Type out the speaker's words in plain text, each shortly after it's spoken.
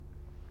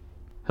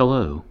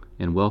Hello,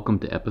 and welcome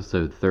to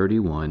episode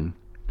 31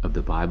 of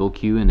the Bible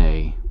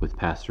Q&A with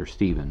Pastor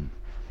Stephen.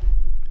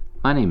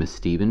 My name is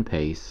Stephen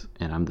Pace,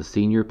 and I'm the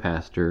senior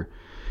pastor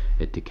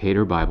at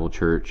Decatur Bible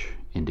Church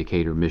in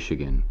Decatur,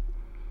 Michigan.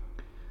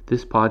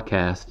 This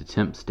podcast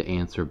attempts to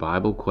answer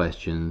Bible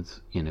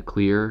questions in a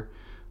clear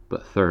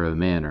but thorough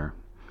manner.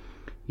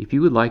 If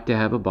you would like to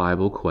have a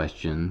Bible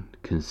question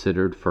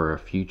considered for a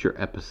future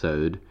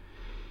episode,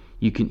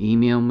 you can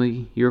email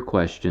me your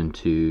question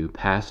to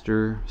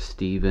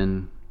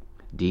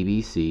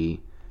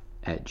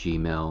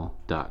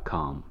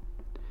pastorstevendbc@gmail.com.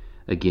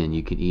 Again,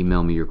 you can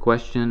email me your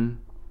question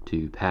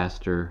to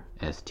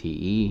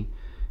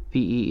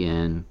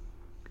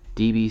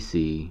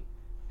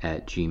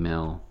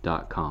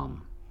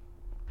pastorstevendbc@gmail.com.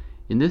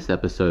 In this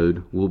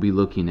episode, we'll be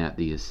looking at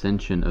the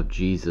Ascension of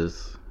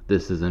Jesus.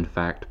 This is in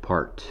fact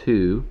part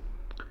 2.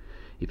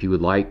 If you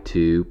would like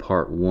to,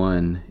 part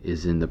 1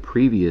 is in the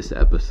previous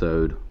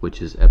episode,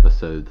 which is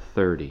episode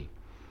 30.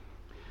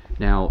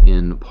 Now,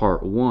 in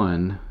part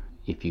 1,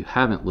 if you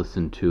haven't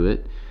listened to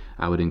it,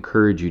 I would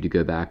encourage you to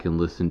go back and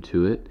listen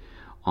to it.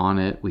 On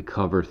it, we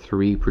cover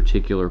 3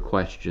 particular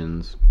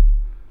questions.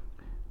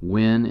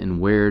 When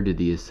and where did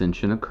the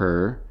ascension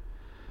occur?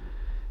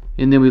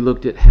 And then we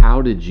looked at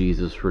how did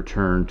Jesus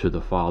return to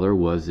the Father?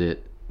 Was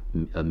it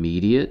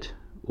immediate,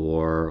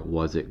 or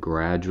was it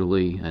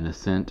gradually an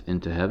ascent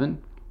into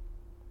heaven?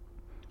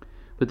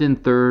 But then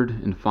third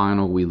and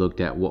final, we looked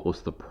at what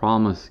was the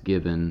promise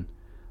given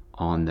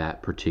on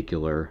that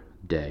particular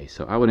day.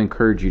 So I would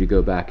encourage you to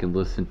go back and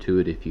listen to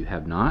it if you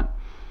have not.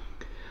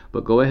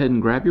 But go ahead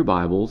and grab your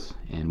Bibles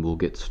and we'll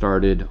get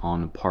started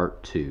on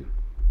part 2.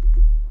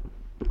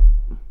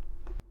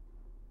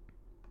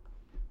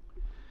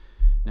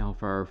 Now,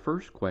 for our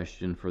first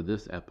question for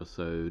this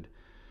episode,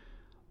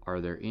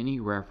 are there any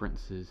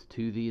references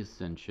to the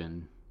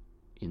ascension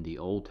in the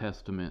Old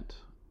Testament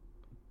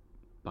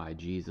by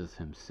Jesus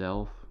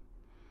himself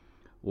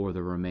or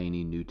the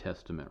remaining New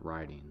Testament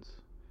writings?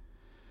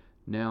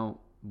 Now,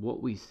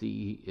 what we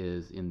see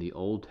is in the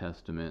Old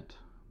Testament,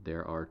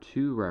 there are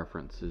 2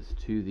 references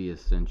to the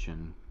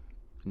ascension.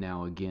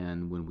 Now,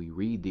 again, when we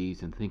read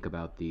these and think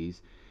about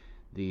these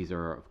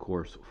are, of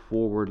course,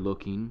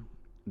 forward-looking.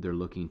 They're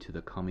looking to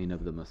the coming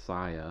of the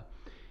Messiah.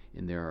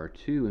 And there are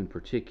 2 in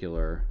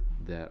particular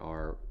that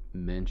are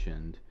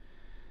mentioned.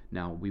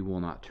 Now, we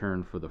will not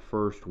turn for the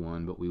first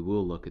one, but we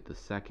will look at the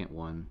second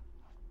one.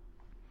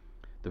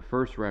 The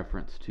first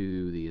reference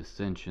to the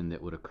ascension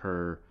that would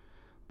occur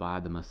by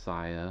the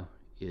Messiah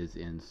is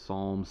in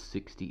Psalm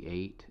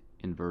 68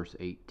 in verse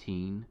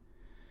 18.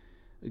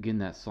 Again,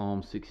 that's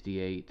Psalm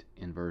 68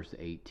 in verse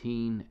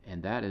 18,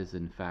 and that is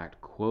in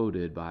fact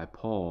quoted by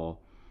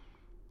Paul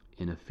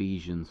in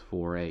Ephesians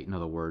 4:8. In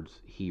other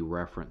words, he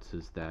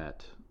references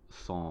that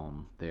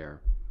psalm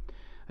there.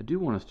 I do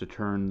want us to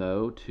turn,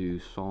 though, to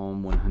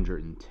Psalm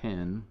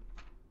 110.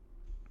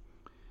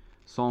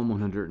 Psalm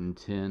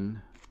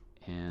 110,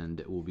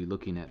 and we'll be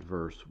looking at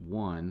verse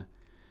 1,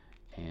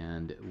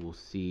 and we'll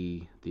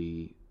see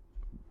the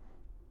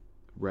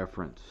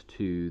reference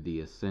to the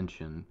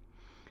ascension.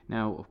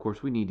 Now, of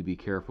course, we need to be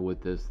careful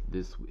with this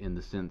in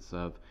the sense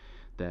of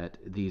that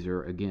these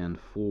are, again,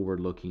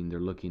 forward-looking.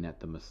 They're looking at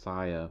the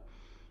Messiah,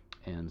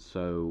 and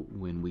so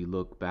when we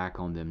look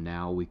back on them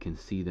now, we can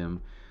see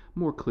them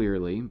more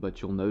clearly.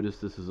 But you'll notice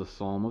this is a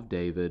Psalm of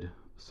David,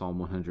 Psalm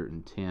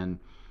 110,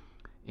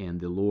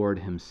 and the Lord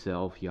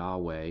himself,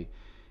 Yahweh,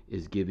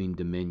 is giving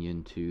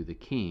dominion to the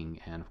king.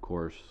 And of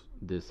course,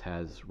 this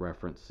has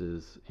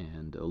references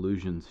and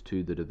allusions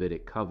to the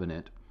Davidic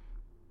covenant.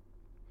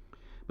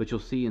 But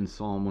you'll see in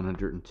Psalm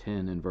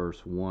 110 in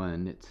verse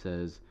 1, it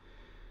says,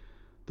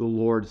 "The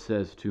Lord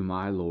says to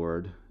my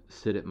Lord,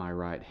 sit at my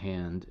right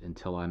hand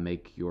until I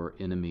make your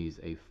enemies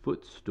a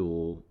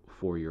footstool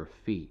for your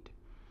feet."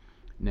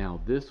 Now,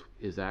 this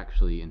is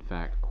actually, in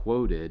fact,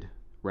 quoted,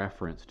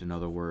 referenced, in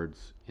other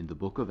words, in the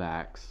book of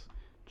Acts,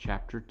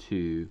 chapter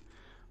 2,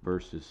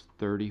 verses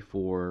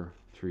 34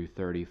 through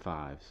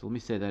 35. So let me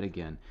say that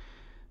again.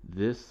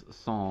 This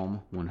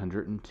Psalm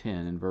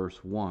 110 in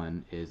verse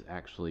 1 is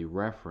actually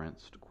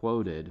referenced,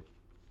 quoted,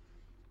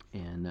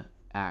 in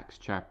Acts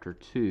chapter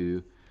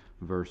 2,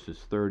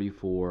 verses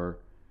 34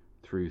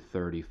 through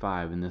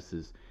 35. And this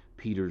is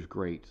Peter's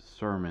great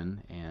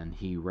sermon, and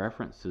he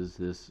references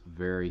this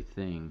very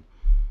thing.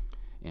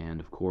 And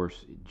of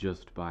course,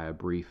 just by a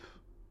brief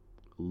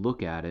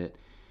look at it,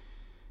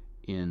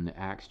 in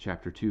Acts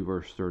chapter 2,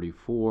 verse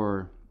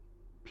 34,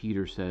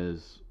 Peter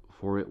says,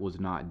 "For it was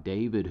not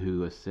David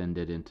who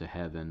ascended into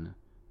heaven,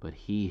 but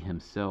he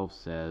himself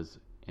says,"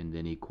 and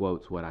then he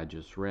quotes what I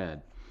just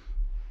read.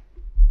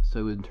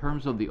 So in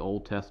terms of the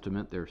Old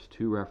Testament, there's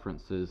 2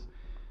 references.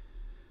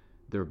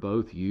 They're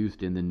both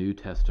used in the New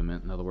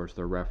Testament. In other words,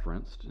 they're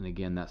referenced. And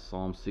again, that's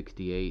Psalm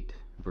 68,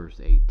 verse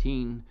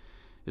 18,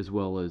 as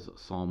well as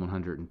Psalm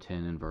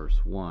 110 and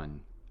verse 1.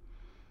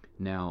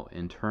 Now,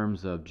 in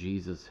terms of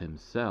Jesus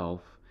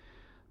himself,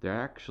 there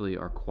actually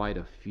are quite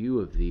a few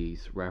of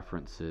these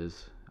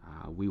references.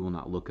 We will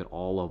not look at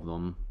all of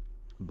them,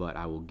 but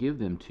I will give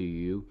them to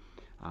you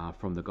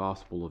from the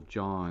Gospel of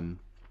John,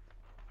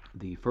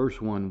 The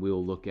first one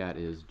we'll look at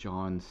is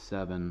John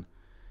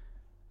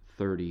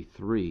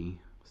 7:33.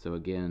 So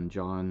again,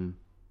 John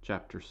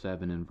chapter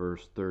 7 and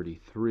verse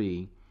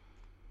 33.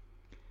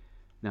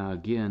 Now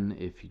again,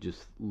 if you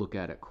just look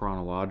at it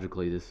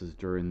chronologically, this is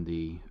during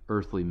the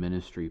earthly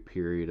ministry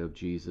period of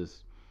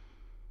Jesus.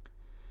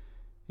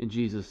 And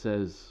Jesus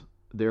says,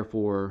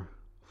 "Therefore,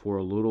 for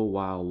a little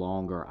while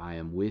longer I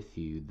am with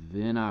you,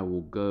 then I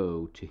will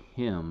go to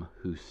him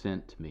who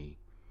sent me."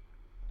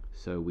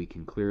 So we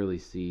can clearly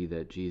see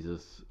that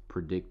Jesus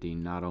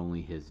predicting not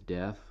only his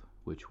death,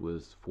 which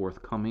was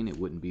forthcoming, it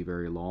wouldn't be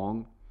very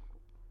long,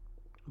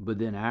 but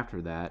then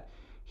after that,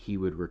 he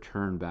would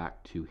return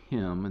back to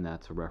him, and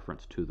that's a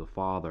reference to the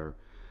Father,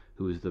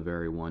 who is the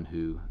very one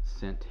who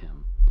sent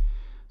him.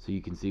 So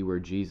you can see where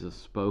Jesus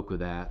spoke of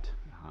that,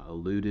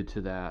 alluded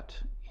to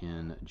that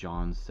in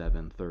John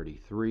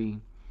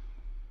 7:33.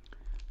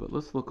 But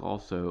let's look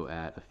also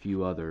at a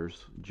few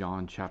others.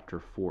 John chapter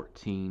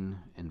 14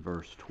 and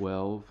verse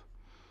 12.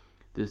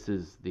 This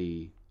is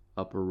the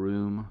upper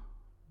room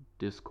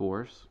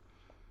discourse,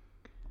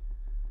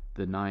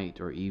 the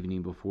night or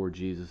evening before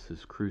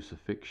Jesus'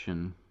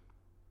 crucifixion.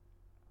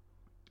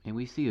 And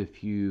we see a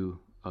few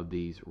of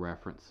these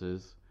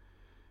references.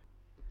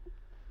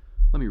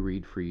 Let me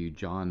read for you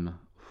John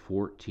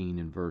 14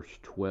 and verse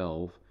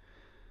 12.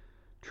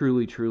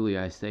 "Truly, truly,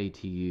 I say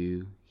to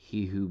you,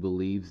 he who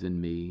believes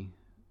in me,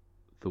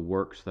 the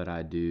works that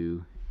I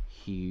do,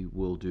 he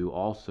will do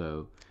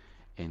also,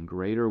 and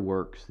greater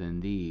works than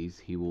these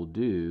he will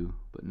do,"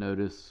 but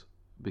notice,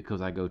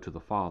 "because I go to the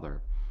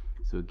Father."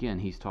 So again,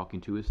 he's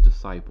talking to his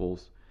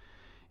disciples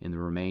in the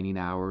remaining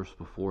hours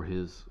before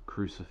his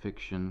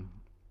crucifixion,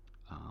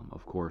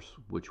 of course,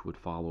 which would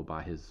follow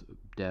by his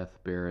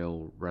death,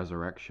 burial,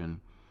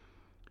 resurrection.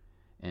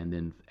 And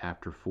then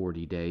after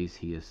 40 days,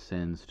 he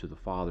ascends to the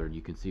Father. And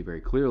you can see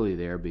very clearly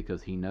there,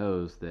 because he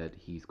knows that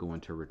he's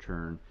going to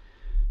return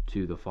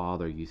to the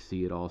Father. You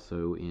see it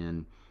also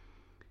in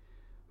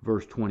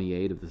verse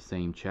 28 of the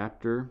same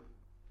chapter.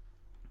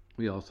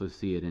 We also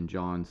see it in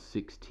John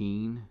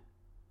 16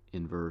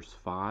 in verse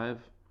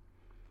 5,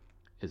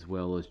 as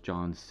well as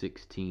John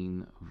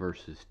 16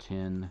 verses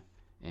 10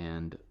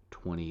 and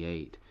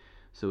 28.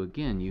 So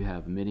again, you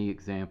have many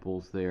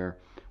examples there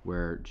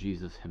where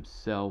Jesus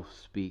himself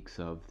speaks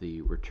of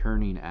the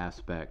returning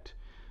aspect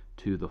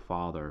to the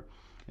Father.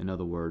 In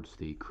other words,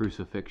 the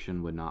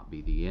crucifixion would not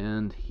be the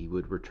end. He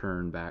would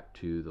return back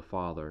to the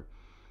Father.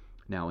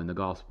 Now, in the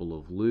Gospel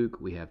of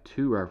Luke, we have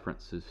two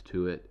references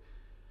to it.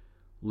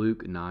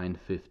 Luke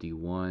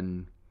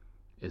 9:51,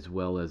 as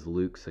well as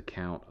Luke's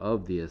account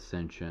of the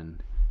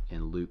Ascension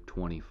in Luke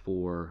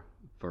 24,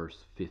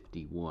 verse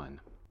 51.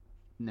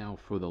 Now,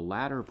 for the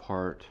latter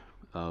part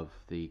of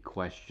the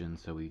question,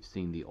 so we've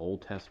seen the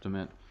Old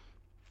Testament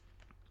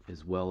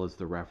as well as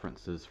the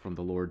references from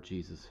the Lord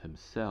Jesus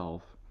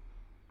himself,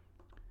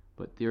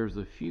 but there's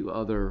a few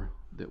other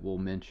that we'll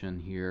mention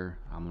here.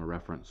 I'm going to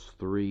reference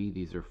three.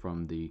 These are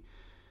from the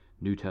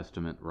New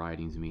Testament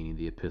writings, meaning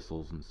the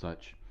epistles and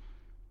such.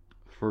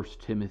 1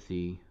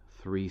 Timothy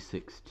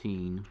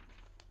 3:16.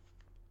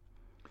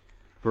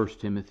 1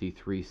 Timothy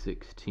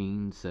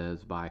 3:16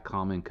 says, "By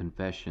common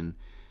confession,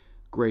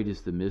 great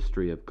is the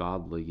mystery of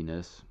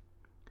godliness.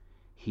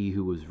 He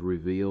who was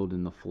revealed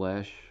in the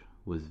flesh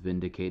was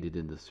vindicated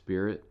in the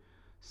spirit,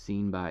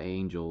 seen by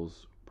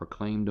angels,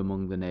 proclaimed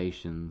among the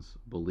nations,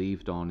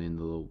 believed on in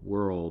the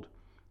world,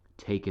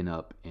 taken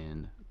up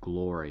in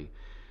glory."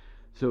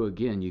 So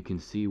again, you can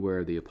see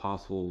where the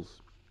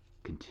apostles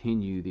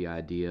continue the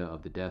idea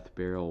of the death,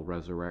 burial,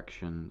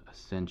 resurrection,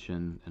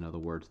 ascension, in other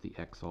words, the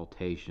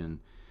exaltation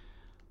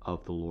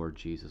of the Lord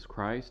Jesus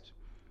Christ.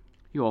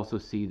 You also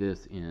see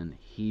this in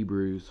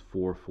Hebrews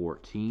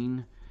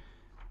 4:14,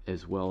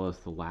 as well as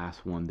the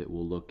last one that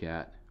we'll look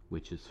at,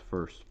 which is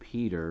 1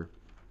 Peter.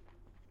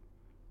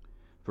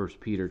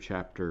 1 Peter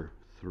chapter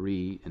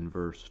 3 and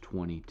verse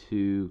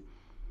 22.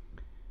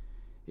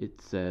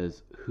 It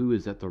says, "Who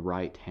is at the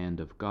right hand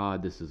of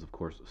God?" This is, of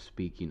course,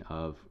 speaking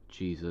of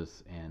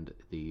Jesus and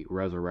the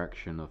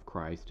resurrection of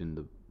Christ in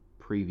the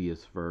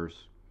previous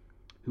verse.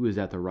 "Who is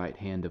at the right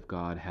hand of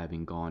God,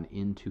 having gone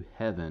into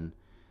heaven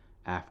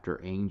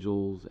after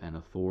angels and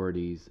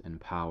authorities and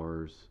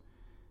powers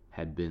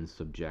had been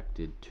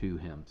subjected to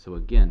him." So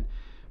again,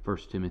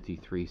 1 Timothy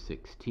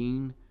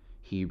 3:16,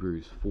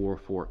 Hebrews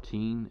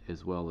 4:14,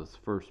 as well as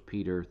 1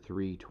 Peter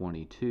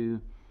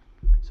 3:22.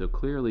 So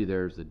clearly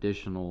there's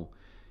additional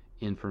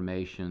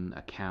information,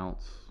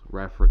 accounts,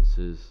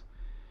 references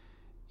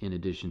in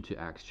addition to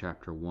Acts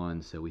chapter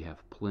 1. So we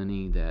have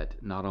plenty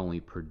that not only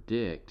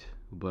predict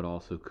but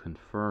also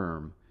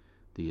confirm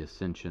the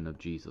ascension of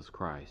Jesus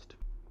Christ.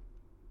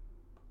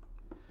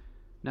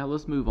 Now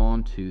let's move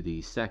on to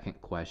the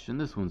second question.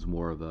 This one's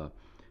more of a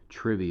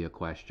trivia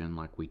question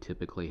like we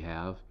typically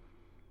have.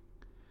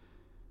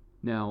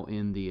 Now,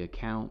 in the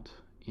account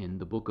in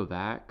the book of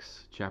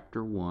Acts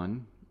chapter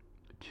 1,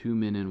 two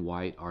men in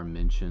white are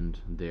mentioned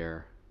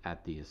there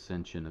at the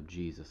ascension of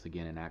Jesus,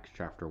 again in Acts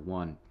chapter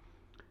 1.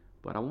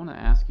 But I want to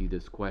ask you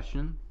this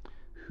question: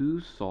 Who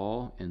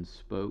saw and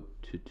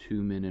spoke to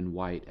two men in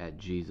white at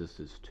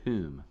Jesus'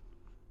 tomb?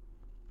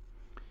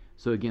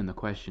 So again, the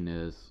question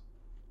is,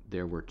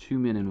 there were two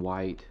men in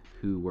white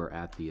who were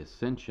at the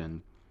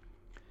Ascension,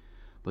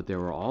 but there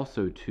were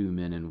also two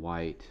men in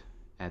white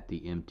at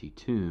the empty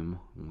tomb.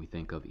 When we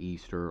think of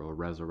Easter or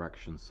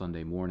Resurrection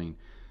Sunday morning,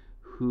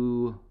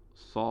 who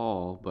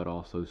saw but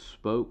also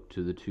spoke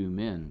to the two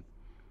men?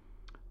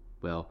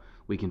 Well,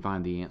 we can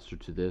find the answer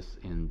to this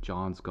in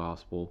John's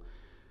Gospel,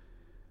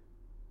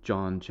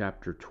 John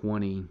chapter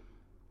 20.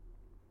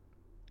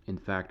 In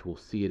fact, we'll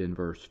see it in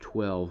verse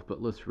 12,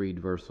 but let's read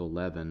verse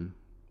 11.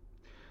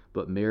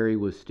 But Mary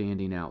was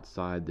standing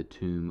outside the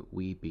tomb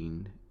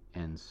weeping,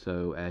 and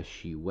so as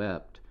she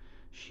wept,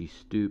 she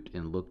stooped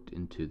and looked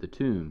into the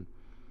tomb.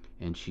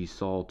 And she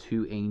saw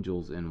two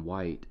angels in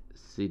white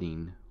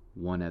sitting,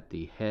 one at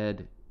the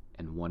head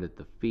and one at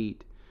the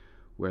feet,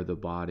 where the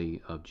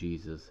body of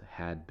Jesus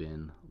had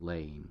been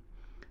laying.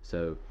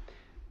 So,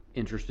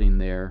 interesting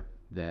there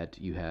that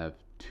you have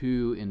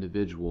two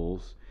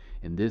individuals.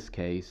 In this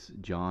case,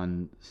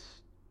 John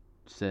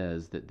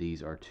says that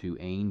these are two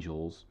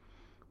angels,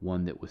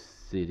 one that was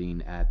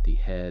sitting at the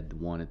head,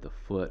 one at the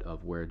foot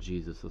of where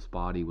Jesus'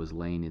 body was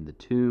laying in the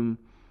tomb.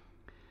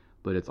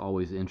 But it's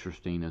always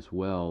interesting as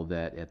well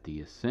that at the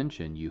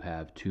Ascension you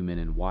have two men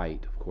in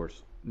white. Of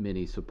course,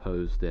 many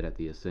suppose that at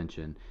the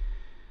Ascension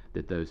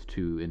that those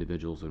two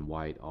individuals in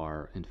white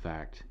are in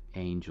fact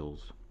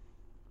angels.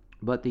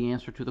 But the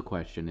answer to the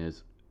question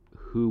is,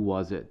 who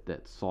was it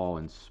that saw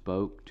and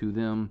spoke to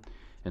them?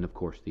 And of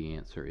course the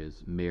answer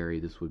is Mary.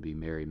 This would be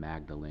Mary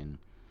Magdalene.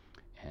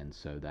 And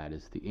so that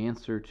is the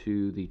answer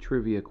to the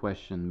trivia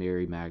question,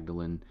 Mary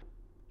Magdalene.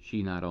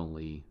 She not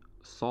only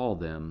saw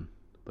them,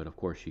 but of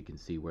course you can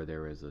see where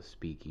there is a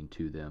speaking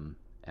to them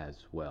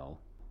as well.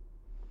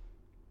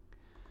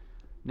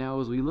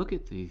 Now, as we look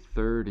at the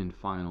third and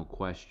final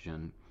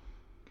question,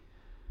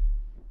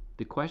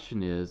 the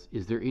question is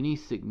there any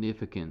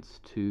significance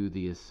to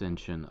the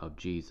ascension of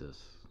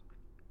Jesus?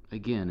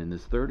 Again, in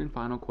this third and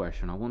final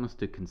question, I want us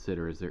to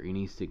consider, is there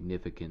any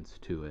significance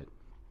to it?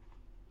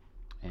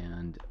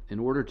 And in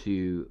order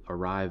to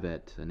arrive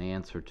at an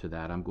answer to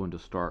that, I'm going to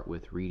start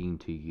with reading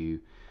to you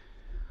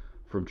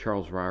from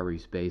Charles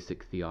Ryrie's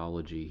Basic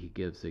Theology. He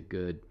gives a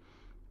good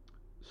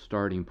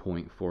starting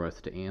point for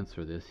us to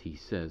answer this. He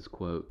says,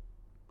 quote,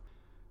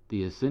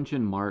 "The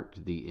ascension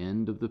marked the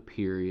end of the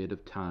period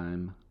of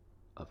time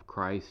of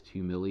Christ's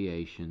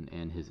humiliation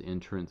and his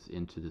entrance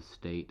into the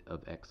state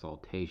of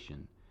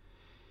exaltation.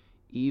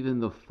 Even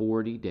the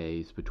 40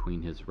 days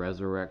between his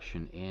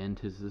resurrection and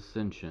his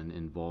ascension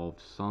involved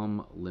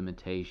some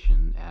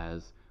limitation,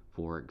 as,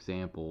 for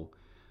example,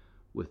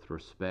 with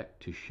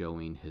respect to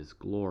showing his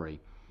glory."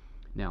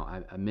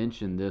 Now, I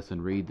mentioned this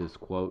and read this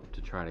quote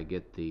to try to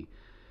get the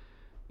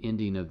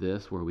ending of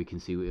this, where we can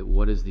see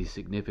what is the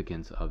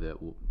significance of it,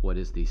 what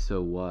is the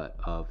so what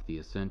of the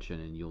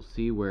ascension. And you'll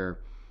see where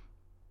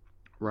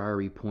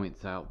Ryrie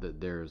points out that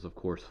there's, of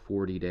course,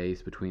 40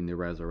 days between the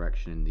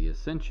resurrection and the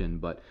ascension,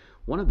 but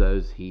one of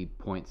those he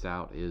points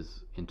out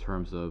is in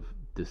terms of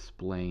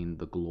displaying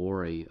the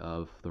glory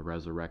of the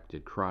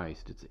resurrected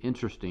Christ. It's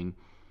interesting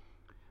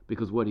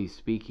because what he's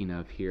speaking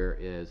of here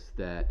is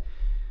that,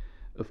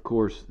 of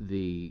course,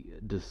 the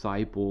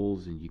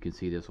disciples, and you can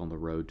see this on the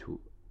road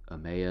to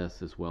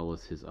Emmaus as well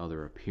as his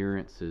other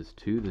appearances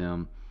to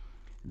them,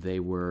 they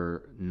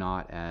were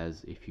not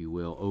as, if you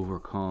will,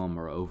 overcome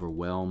or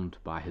overwhelmed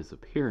by his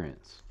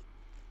appearance.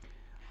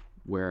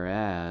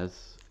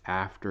 Whereas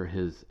after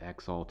his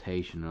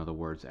exaltation, in other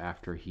words,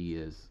 after he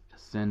is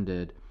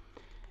ascended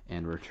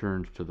and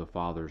returned to the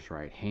Father's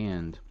right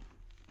hand,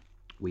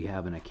 we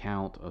have an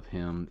account of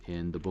him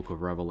in the book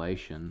of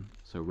Revelation.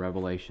 So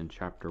Revelation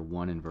chapter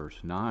 1 and verse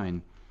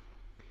 9.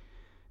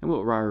 And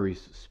what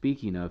Ryrie's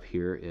speaking of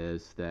here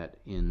is that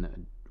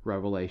in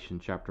Revelation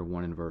chapter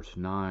 1 and verse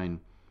 9,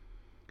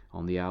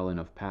 on the island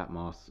of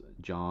Patmos,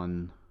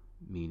 John,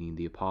 meaning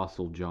the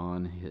Apostle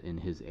John, in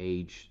his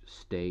age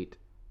state,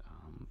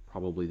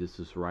 probably this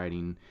is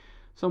writing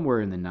somewhere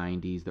in the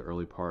 90s, the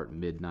early part,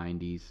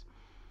 mid-90s.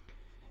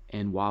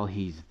 And while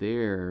he's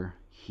there,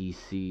 he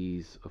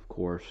sees, of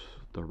course,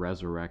 the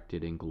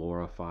resurrected and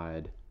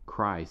glorified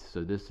Christ.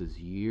 So this is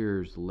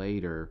years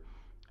later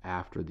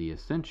after the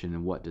ascension.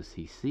 And what does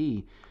he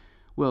see?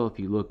 Well, if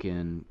you look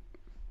in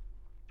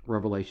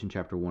Revelation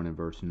chapter 1 and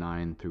verse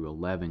 9 through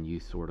 11, you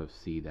sort of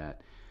see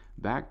that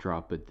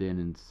backdrop. But then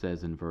it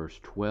says in verse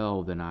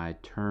 12, "Then I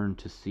turned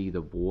to see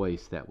the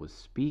voice that was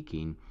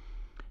speaking."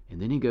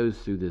 And then he goes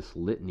through this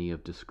litany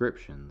of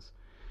descriptions.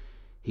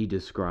 He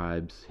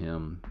describes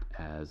him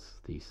as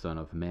the Son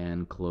of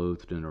Man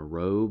clothed in a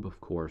robe. Of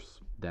course,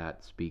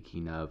 that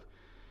speaking of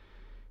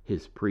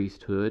his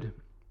priesthood.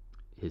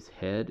 His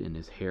head and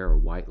his hair are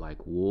white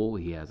like wool.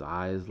 He has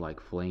eyes like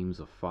flames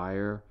of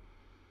fire.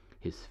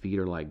 His feet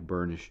are like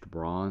burnished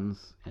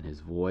bronze, and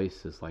his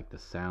voice is like the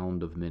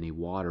sound of many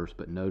waters.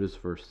 But notice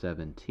verse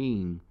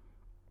 17.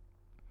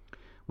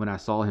 "When I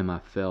saw him, I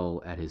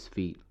fell at his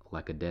feet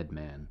like a dead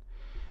man.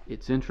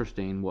 It's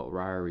interesting what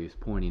Ryrie is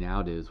pointing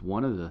out is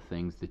one of the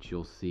things that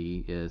you'll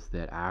see is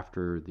that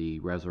after the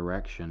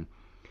resurrection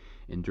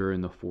and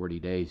during the 40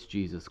 days,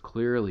 Jesus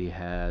clearly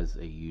has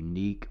a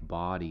unique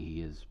body.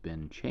 He has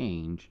been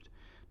changed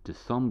to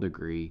some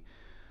degree,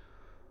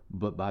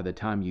 but by the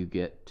time you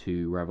get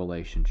to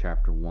Revelation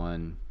chapter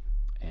 1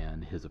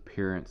 and his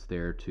appearance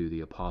there to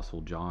the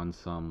Apostle John,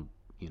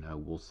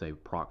 we'll say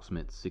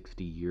approximate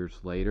 60 years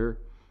later,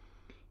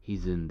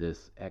 he's in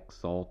this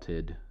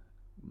exalted,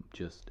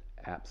 just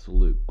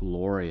absolute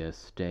glorious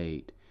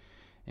state,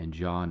 and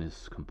John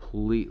is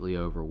completely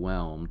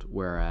overwhelmed,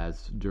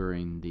 whereas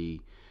during the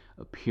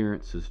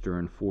appearances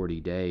during 40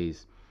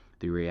 days,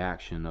 the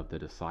reaction of the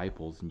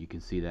disciples, and you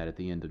can see that at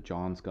the end of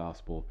John's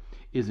gospel,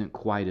 isn't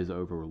quite as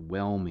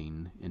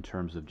overwhelming in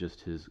terms of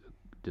just his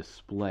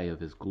display of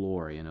his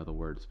glory. In other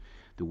words,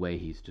 the way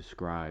he's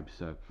described.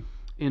 So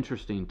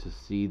interesting to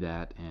see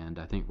that, and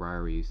I think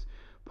Ryrie's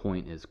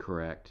point is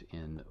correct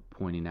in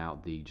pointing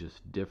out the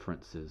just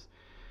differences.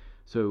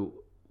 So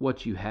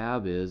what you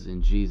have is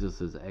in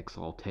Jesus'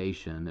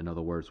 exaltation, in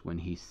other words, when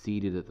he's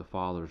seated at the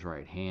Father's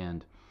right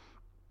hand,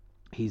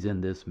 he's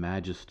in this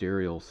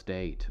magisterial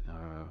state,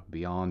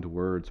 beyond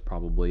words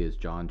probably, as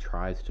John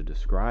tries to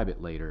describe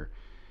it later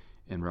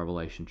in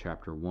Revelation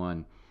chapter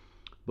 1.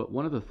 But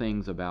one of the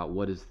things about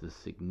what is the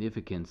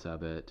significance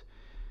of it,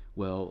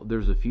 well,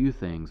 there's a few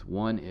things.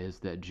 One is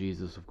that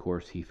Jesus, of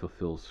course, he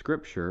fulfills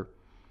Scripture,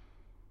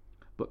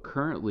 but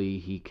currently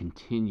he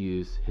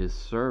continues his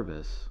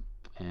service.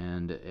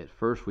 And at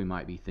first we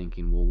might be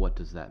thinking, well, what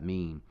does that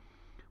mean?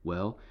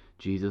 Well,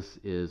 Jesus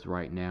is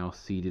right now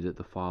seated at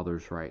the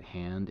Father's right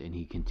hand, and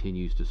he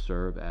continues to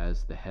serve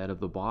as the head of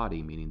the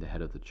body, meaning the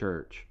head of the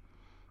church.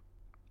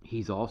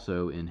 He's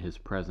also in his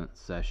present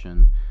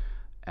session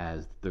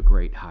as the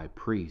great high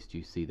priest.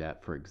 You see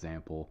that, for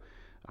example,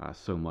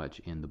 so much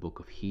in the book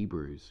of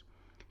Hebrews.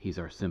 He's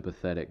our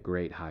sympathetic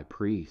great high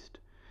priest,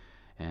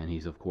 and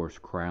he's, of course,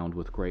 crowned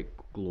with great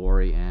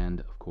glory and,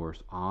 of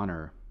course,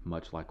 honor,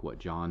 much like what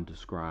John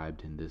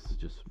described in this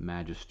just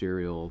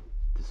magisterial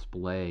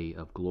display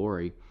of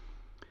glory.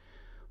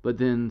 But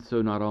then,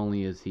 so not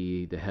only is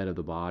he the head of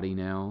the body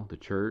now, the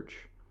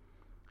church,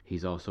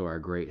 he's also our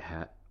great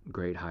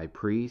high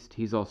priest.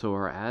 He's also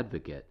our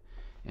advocate.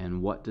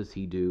 And what does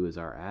he do as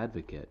our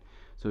advocate?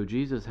 So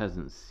Jesus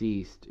hasn't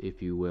ceased,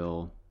 if you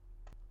will,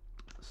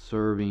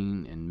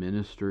 serving and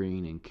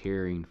ministering and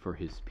caring for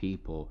his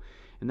people.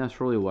 And that's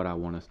really what I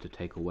want us to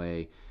take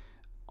away.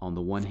 On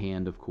the one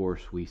hand, of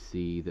course, we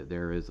see that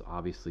there is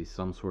obviously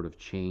some sort of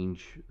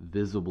change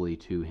visibly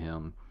to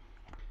him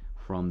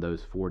from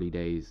those 40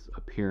 days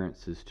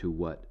appearances to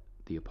what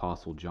the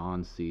Apostle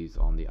John sees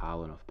on the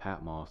island of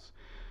Patmos.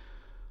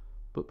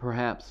 But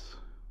perhaps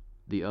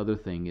the other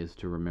thing is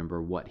to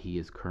remember what he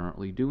is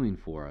currently doing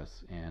for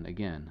us. And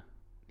again,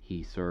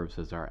 he serves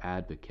as our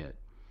advocate.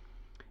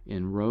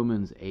 In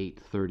Romans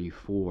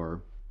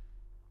 8:34,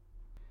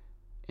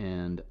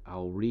 and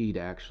I'll read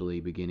actually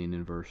beginning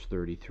in verse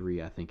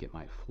 33, I think it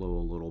might flow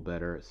a little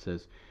better. It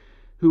says,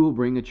 "Who will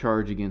bring a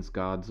charge against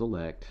God's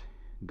elect?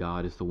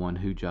 God is the one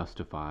who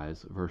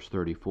justifies." Verse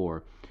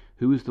 34,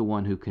 "Who is the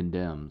one who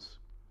condemns?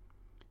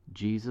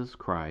 Jesus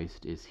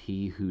Christ is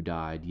he who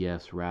died,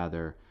 yes,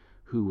 rather,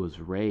 who was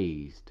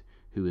raised,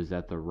 who is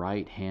at the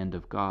right hand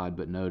of God,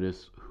 but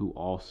notice, who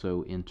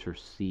also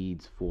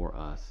intercedes for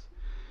us."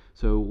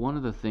 So one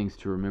of the things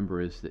to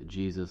remember is that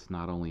Jesus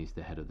not only is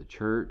the head of the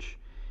church,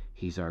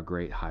 he's our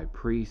great high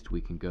priest.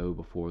 We can go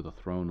before the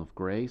throne of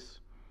grace,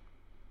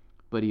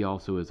 but he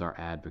also is our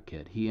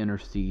advocate. He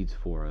intercedes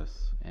for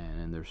us,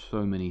 and there's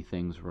so many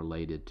things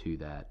related to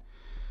that.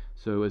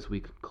 So as we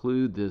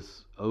conclude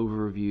this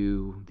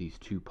overview, these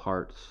two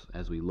parts,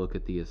 as we look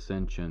at the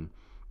ascension,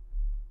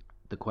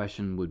 the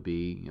question would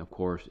be, of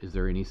course, is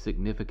there any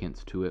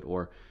significance to it?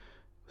 Or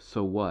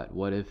so what?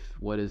 What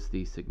is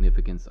the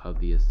significance of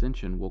the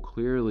ascension? Well,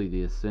 clearly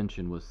the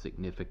ascension was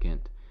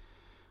significant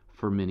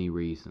for many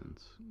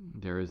reasons.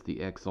 There is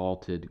the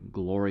exalted,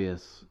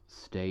 glorious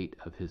state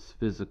of his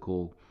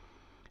physical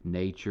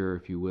nature,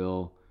 if you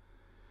will,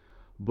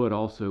 but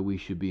also we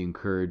should be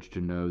encouraged to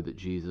know that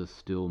Jesus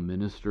still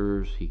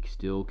ministers. He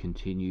still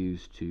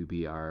continues to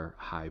be our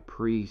high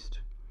priest.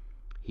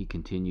 He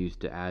continues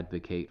to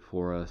advocate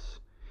for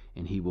us,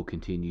 and he will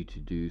continue to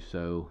do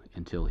so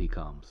until he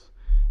comes.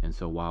 And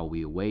so while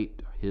we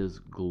await his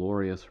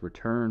glorious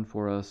return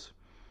for us,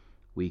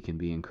 we can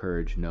be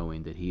encouraged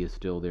knowing that he is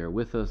still there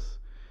with us,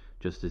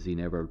 just as he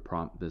never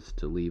promised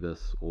to leave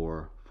us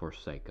or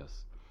forsake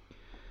us.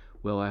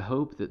 Well, I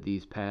hope that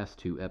these past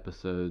two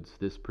episodes,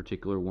 this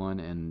particular one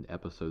and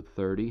episode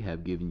 30,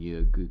 have given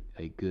you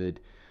a good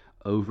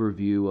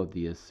overview of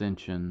the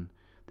ascension,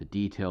 the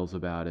details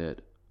about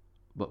it,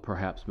 but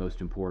perhaps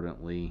most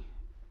importantly,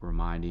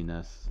 reminding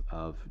us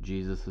of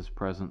Jesus'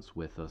 presence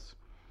with us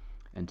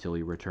until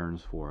he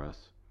returns for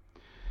us.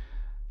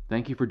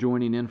 Thank you for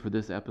joining in for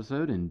this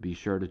episode, and be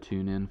sure to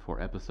tune in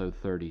for episode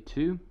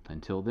 32.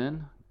 Until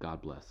then,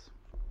 God bless.